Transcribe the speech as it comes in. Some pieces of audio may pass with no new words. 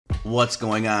What's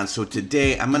going on? So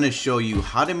today I'm going to show you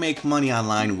how to make money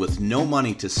online with no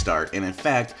money to start. And in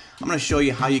fact, I'm going to show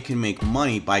you how you can make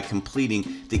money by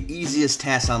completing the easiest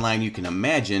task online you can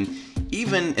imagine,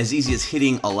 even as easy as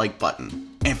hitting a like button.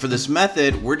 And for this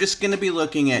method, we're just going to be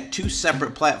looking at two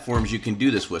separate platforms you can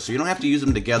do this with. So you don't have to use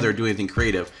them together or do anything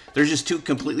creative. There's just two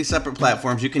completely separate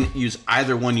platforms. You can use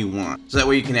either one you want. So that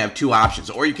way you can have two options,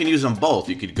 or you can use them both.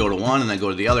 You could go to one and then go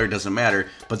to the other, it doesn't matter.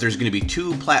 But there's going to be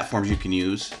two platforms you can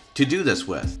use to do this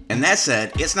with. And that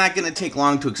said, it's not going to take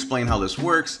long to explain how this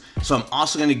works. So I'm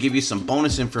also going to give you some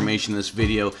bonus information in this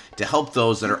video to help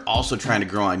those that are also trying to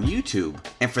grow on YouTube.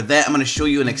 And for that, I'm going to show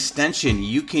you an extension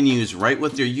you can use right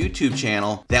with your YouTube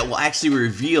channel that will actually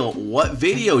reveal what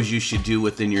videos you should do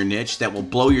within your niche that will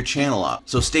blow your channel up.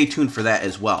 So stay tuned for that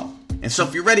as well. And so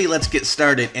if you're ready, let's get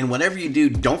started. And whatever you do,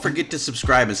 don't forget to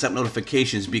subscribe and set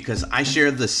notifications, because I share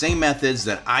the same methods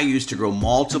that I use to grow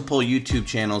multiple YouTube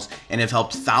channels and have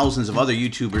helped thousands of other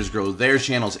YouTubers grow their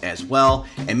channels as well.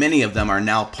 And many of them are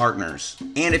now partners.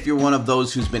 And if you're one of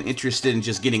those who's been interested in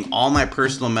just getting all my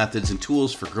personal methods and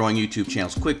tools for growing YouTube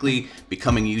channels quickly,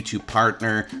 becoming a YouTube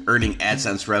partner, earning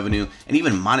AdSense revenue, and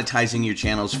even monetizing your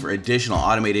channels for additional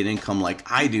automated income like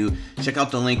I do, check out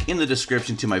the link in the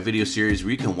description to my video series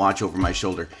where you can watch over my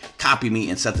shoulder, copy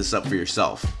me, and set this up for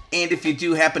yourself. And if you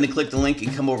do happen to click the link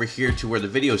and come over here to where the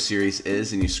video series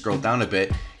is and you scroll down a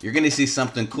bit, you're going to see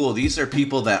something cool. These are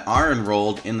people that are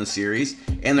enrolled in the series,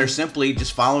 and they're simply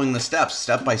just following the steps,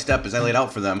 step by step as I laid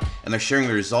out for them, and they're sharing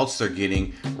the results they're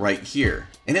getting right here.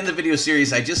 And in the video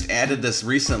series, I just added this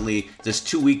recently, this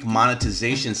 2-week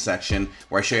monetization section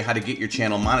where I show you how to get your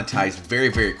channel monetized very,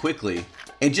 very quickly.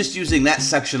 And just using that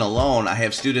section alone, I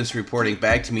have students reporting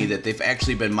back to me that they've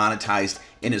actually been monetized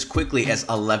in as quickly as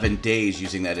 11 days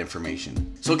using that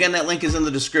information. So again, that link is in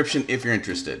the description if you're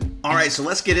interested. All right, so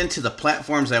let's get into the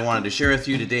platforms I wanted to share with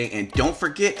you today. And don't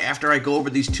forget, after I go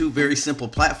over these two very simple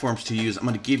platforms to use, I'm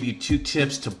going to give you 2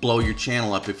 tips to blow your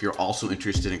channel up if you're also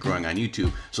interested in growing on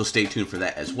YouTube. So stay tuned for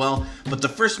that as well. But the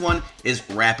first one is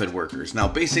Rapid Workers. Now,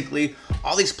 basically,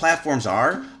 all these platforms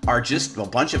are just a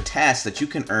bunch of tasks that you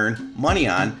can earn money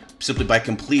on simply by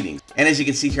completing. And as you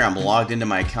can see here, I'm logged into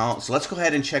my account. So let's go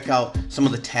ahead and check out some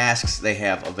of the tasks they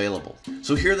have available.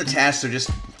 So here are the tasks. They're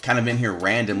just kind of in here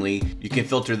randomly. You can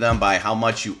filter them by how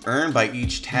much you earn by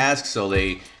each task. So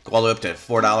they go all the way up to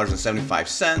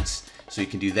 $4.75. So you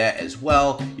can do that as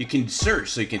well. You can search,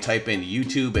 so you can type in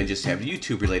YouTube and just have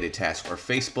YouTube related tasks, or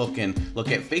Facebook and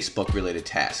look at Facebook related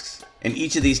tasks. And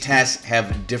each of these tasks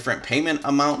have different payment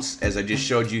amounts. As I just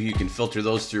showed you, you can filter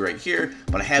those through right here.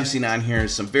 But I have seen on here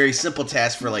some very simple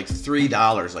tasks for like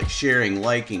 $3, like sharing,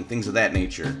 liking, things of that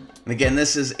nature. And again,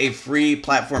 this is a free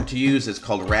platform to use. It's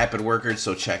called Rapid Workers,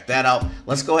 so check that out.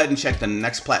 Let's go ahead and check the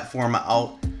next platform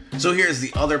out. So here's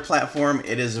the other platform.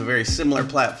 It is a very similar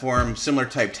platform, similar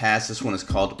type tasks. This one is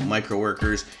called Micro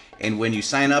Workers. And when you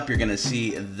sign up, you're going to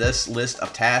see this list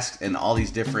of tasks and all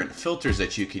these different filters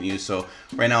that you can use. So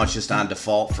right now it's just on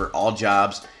default for all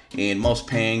jobs. And most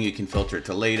paying, you can filter it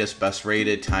to latest, best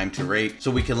rated, time to rate.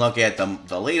 So we can look at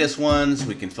the latest ones.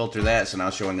 We can filter that. So now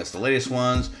it's showing us the latest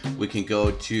ones. We can go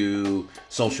to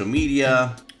social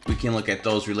media. We can look at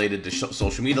those related to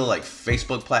social media like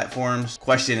Facebook platforms,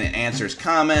 question and answers,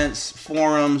 comments,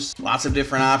 forums, lots of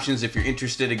different options. If you're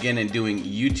interested again in doing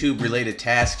YouTube related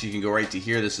tasks, you can go right to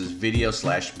here. This is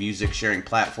video/music sharing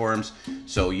platforms.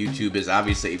 So YouTube is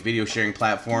obviously a video sharing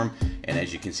platform. And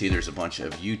as you can see, there's a bunch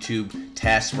of YouTube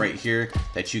tasks right here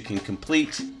that you can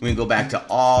complete. We can go back to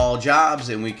all jobs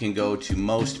and we can go to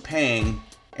most paying.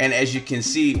 And as you can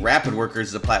see, Rapid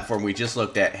Workers, the platform we just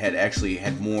looked at, actually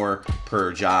had more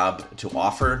per job to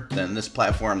offer than this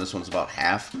platform. This one's about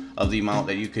half of the amount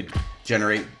that you could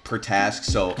generate per task.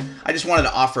 So I just wanted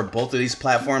to offer both of these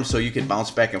platforms so you could bounce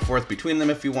back and forth between them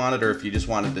if you wanted, or if you just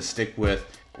wanted to stick with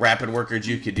Rapid Workers,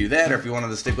 you could do that, or if you wanted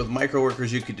to stick with Micro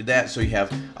Workers, you could do that. So you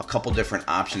have a couple different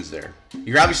options there.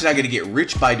 You're obviously not going to get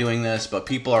rich by doing this, but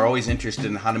people are always interested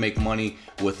in how to make money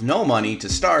with no money to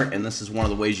start, and this is one of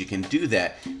the ways you can do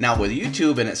that. Now with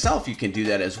YouTube in itself, you can do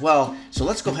that as well. So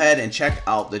let's go ahead and check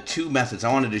out the 2 methods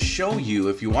I wanted to show you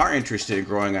if you are interested in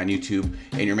growing on YouTube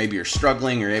and you're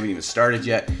struggling or you haven't even started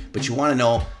yet, but you want to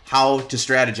know how to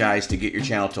strategize to get your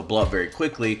channel to blow up very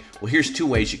quickly. Well, here's 2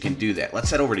 ways you can do that. Let's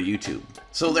head over to YouTube.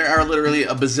 So there are literally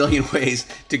a bazillion ways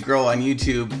to grow on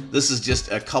YouTube. This is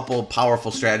just a couple powerful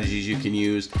strategies you can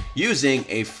use using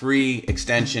a free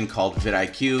extension called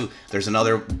vidIQ. There's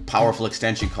another powerful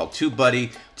extension called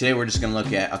TubeBuddy. Today we're just going to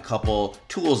look at a couple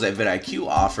tools that vidIQ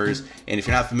offers, and if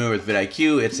you're not familiar with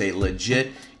vidIQ, it's a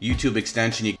legit YouTube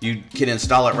extension. You can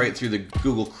install it right through the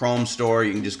Google Chrome store.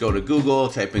 You can just go to Google,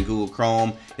 type in Google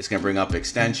Chrome, it's going to bring up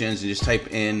extensions, and just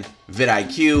type in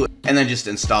vidIQ, and then just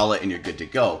install it and you're good to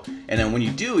go. And then when you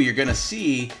do, you're going to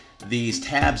see these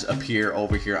tabs appear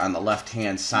over here on the left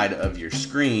hand side of your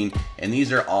screen, and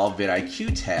these are all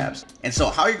vidIQ tabs. And so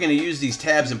how you're going to use these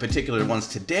tabs, in particular ones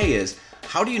today, is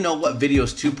how do you know what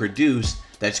videos to produce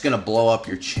that's going to blow up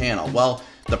your channel? Well,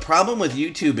 the problem with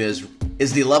YouTube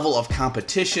is the level of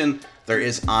competition there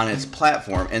is on its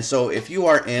platform. And so if you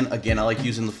are in, again, I like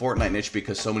using the Fortnite niche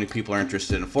because so many people are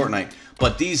interested in Fortnite,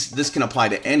 but this can apply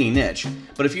to any niche.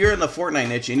 But if you're in the Fortnite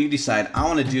niche and you decide, I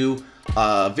want to do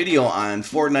a video on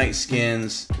Fortnite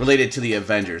skins related to the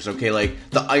Avengers, okay, like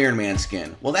the Iron Man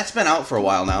skin. Well, that's been out for a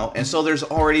while now, and so there's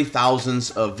already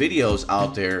thousands of videos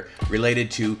out there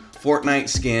related to Fortnite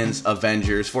skins,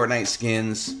 Avengers, Fortnite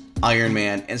skins, Iron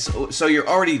Man, and so you're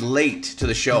already late to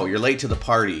the show, you're late to the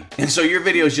party, and so your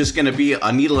video is just going to be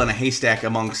a needle in a haystack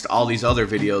amongst all these other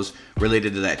videos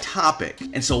related to that topic.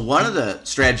 And so one of the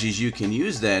strategies you can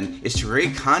use then is to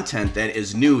create content that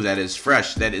is new, that is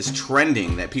fresh, that is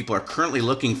trending, that people are currently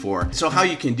looking for. So how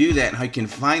you can do that and how you can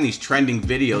find these trending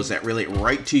videos that relate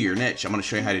right to your niche, I'm going to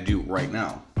show you how to do right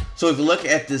now. So if you look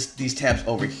at these tabs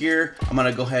over here, I'm going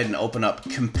to go ahead and open up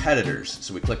competitors.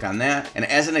 So we click on that. And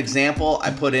as an example, I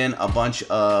put in a bunch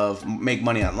of make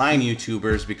money online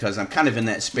YouTubers because I'm kind of in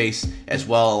that space as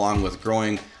well, along with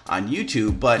growing on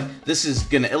YouTube, but this is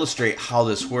going to illustrate how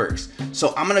this works.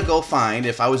 So I'm going to go find,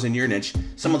 if I was in your niche,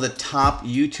 some of the top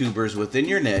YouTubers within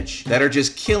your niche that are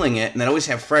just killing it and that always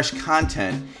have fresh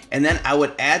content, and then I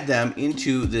would add them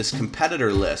into this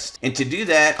competitor list. And to do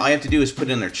that, all you have to do is put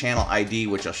in their channel ID,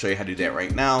 which I'll show you how to do that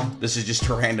right now. This is just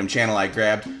a random channel I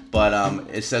grabbed, but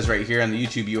it says right here on the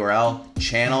YouTube URL,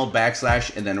 channel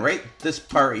 / and then right this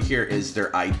part right here is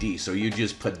their ID. So you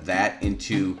just put that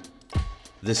into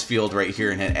this field right here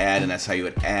and hit add, and that's how you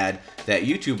would add that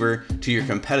YouTuber to your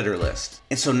competitor list.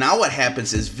 And so now what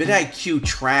happens is vidIQ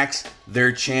tracks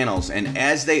their channels, and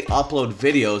as they upload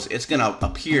videos, it's gonna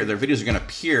appear, their videos are gonna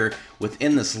appear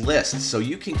within this list. So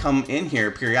you can come in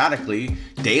here periodically,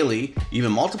 daily,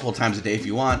 even multiple times a day if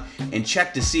you want, and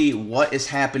check to see what is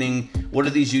happening, what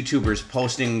are these YouTubers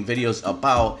posting videos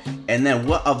about, and then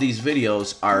what of these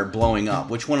videos are blowing up,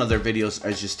 which one of their videos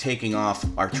is just taking off,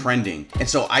 are trending. And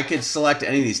so I could select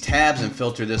any of these tabs and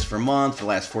filter this for month, for the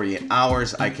last 48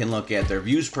 hours. I can look at their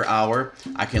views per hour.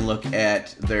 I can look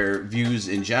at their views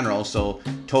in general, so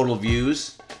total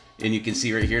views, and you can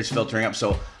see right here it's filtering up.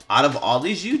 So out of all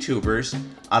these YouTubers,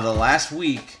 out of the last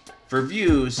week for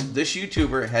views, this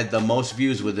YouTuber had the most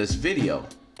views with this video.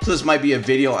 So this might be a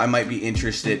video I might be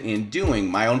interested in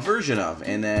doing my own version of.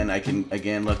 And then I can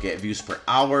again look at views per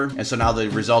hour. And so now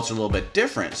the results are a little bit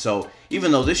different. So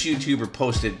even though this YouTuber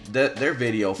posted their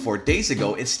video 4 days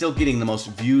ago, it's still getting the most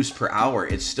views per hour.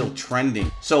 It's still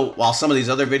trending. So while some of these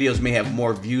other videos may have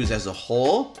more views as a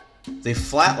whole, they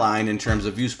flatline in terms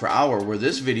of views per hour, where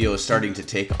this video is starting to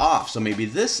take off. So maybe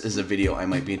this is a video I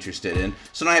might be interested in.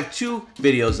 So now I have 2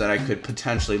 videos that I could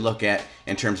potentially look at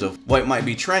in terms of what might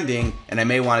be trending, and I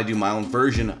may want to do my own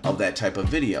version of that type of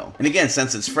video. And again,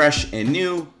 since it's fresh and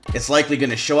new, it's likely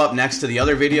going to show up next to the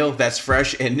other video that's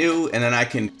fresh and new, and then I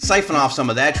can siphon off some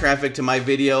of that traffic to my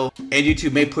video, and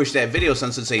YouTube may push that video,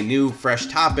 since it's a new fresh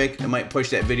topic, it might push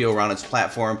that video around its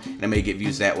platform, and it may get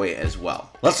views that way as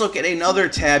well. Let's look at another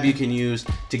tab you can use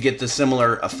to get the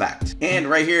similar effect. And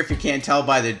right here, if you can't tell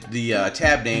by the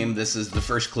tab name, this is the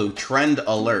first clue, trend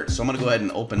alert. So I'm going to go ahead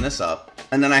and open this up,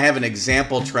 and then I have an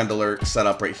example trend alert set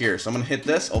up right here. So I'm going to hit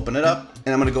this, open it up,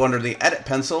 and I'm going to go under the edit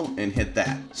pencil and hit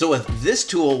that. So with this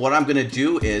tool, what I'm going to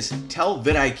do is tell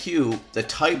vidIQ the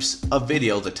types of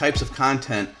video, the types of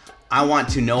content I want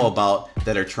to know about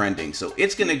that are trending. So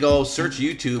it's going to go search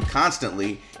YouTube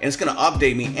constantly, and it's going to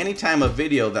update me anytime a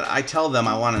video that I tell them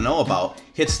I want to know about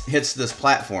hits this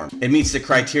platform. It meets the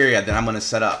criteria that I'm going to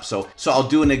set up. So I'll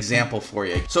do an example for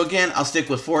you. So again, I'll stick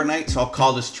with Fortnite. So I'll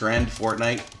call this trend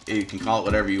Fortnite. You can call it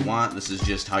whatever you want. This is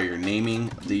just how you're naming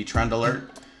the trend alert.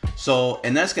 So,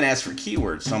 and that's going to ask for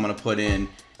keywords. So I'm going to put in,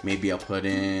 maybe I'll put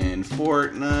in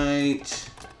Fortnite.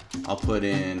 I'll put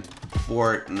in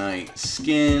Fortnite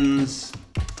skins.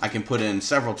 I can put in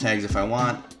several tags if I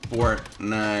want.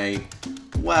 Fortnite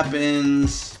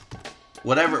weapons.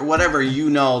 Whatever you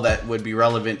know that would be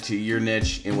relevant to your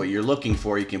niche and what you're looking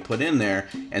for, you can put in there.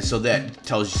 And so that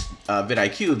tells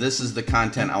vidIQ, this is the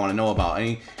content I want to know about.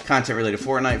 Any content related to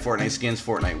Fortnite, Fortnite skins,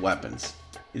 Fortnite weapons.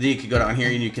 Then you can go down here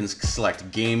and you can select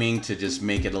gaming to just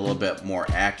make it a little bit more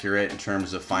accurate in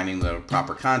terms of finding the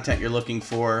proper content you're looking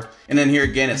for. And then here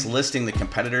again, it's listing the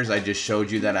competitors I just showed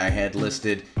you that I had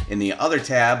listed in the other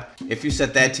tab. If you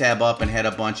set that tab up and had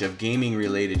a bunch of gaming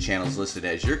related channels listed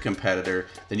as your competitor,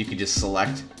 then you can just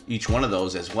select each one of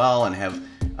those as well and have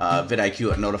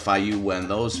vidIQ notify you when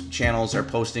those channels are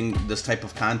posting this type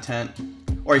of content.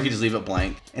 Or you can just leave it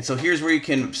blank. And so here's where you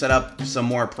can set up some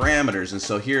more parameters. And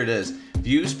so here it is,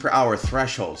 views per hour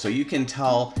threshold. So you can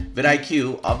tell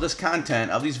vidIQ of this content,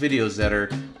 of these videos that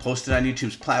are posted on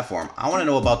YouTube's platform, I want to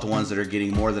know about the ones that are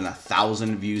getting more than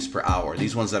 1,000 views per hour,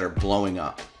 these ones that are blowing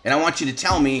up. And I want you to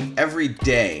tell me every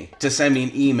day to send me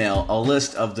an email, a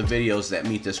list of the videos that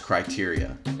meet this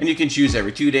criteria. And you can choose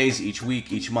every 2 days, each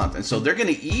week, each month. And so they're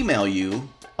going to email you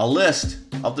a list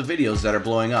of the videos that are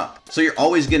blowing up. So you're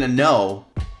always going to know,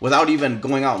 without even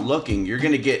going out and looking, you're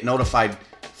going to get notified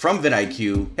from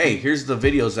vidIQ, hey, here's the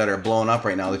videos that are blowing up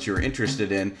right now that you're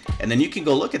interested in. And then you can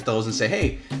go look at those and say,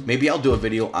 hey, maybe I'll do a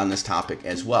video on this topic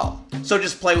as well. So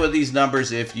just play with these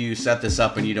numbers. If you set this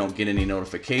up and you don't get any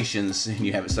notifications and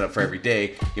you have it set up for every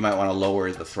day, you might want to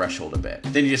lower the threshold a bit.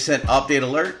 Then you just set update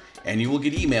alert and you will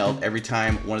get emailed every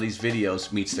time one of these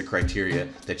videos meets the criteria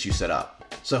that you set up.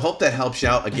 So I hope that helps you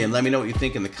out. Again, let me know what you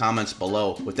think in the comments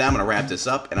below. With that, I'm going to wrap this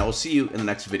up and I will see you in the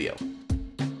next video.